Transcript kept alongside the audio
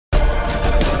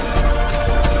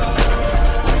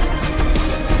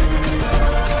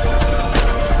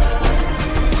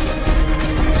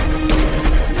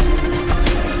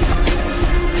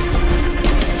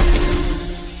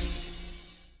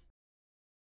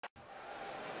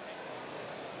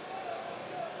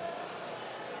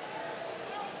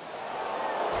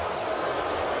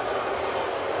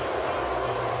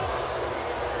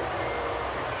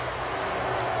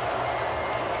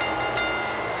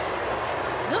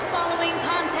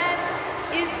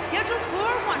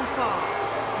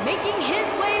Southpaw, making his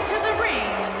way to the ring,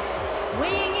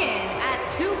 weighing in at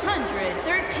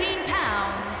 213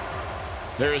 pounds.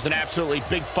 There is an absolutely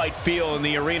big fight feel in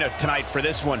the arena tonight for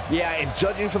this one. Yeah, and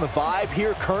judging from the vibe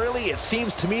here currently, it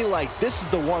seems to me like this is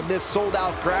the one this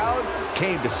sold-out crowd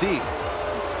came to see.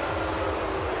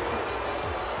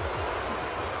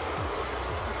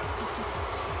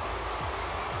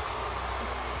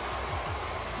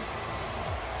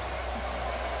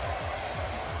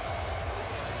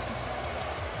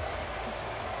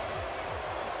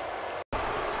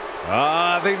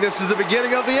 I think this is the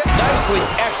beginning of the end. Nicely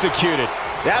executed.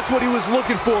 That's what he was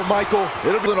looking for, Michael.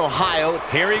 It'll be in Ohio.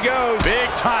 Here he goes. Big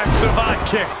time savant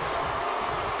kick.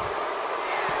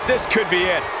 This could be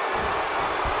it.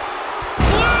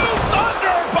 Blue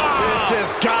Thunder Bomb! This has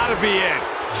got to be it.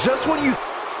 Just when you...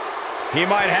 He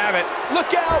might have it. Look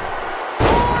out!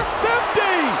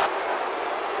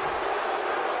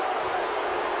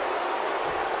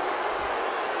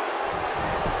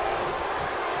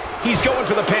 450! He's going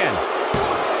for the pin. 1,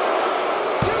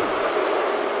 2,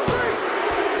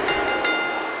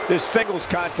 3. This singles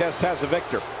contest has a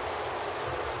victor.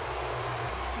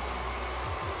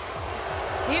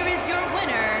 Here is your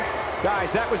winner.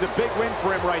 Guys, that was a big win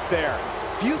for him right there.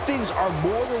 Few things are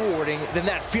more rewarding than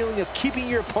that feeling of keeping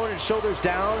your opponent's shoulders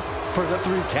down for the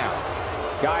 3 count.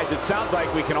 Guys, it sounds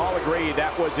like we can all agree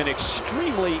that was an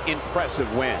extremely impressive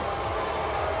win.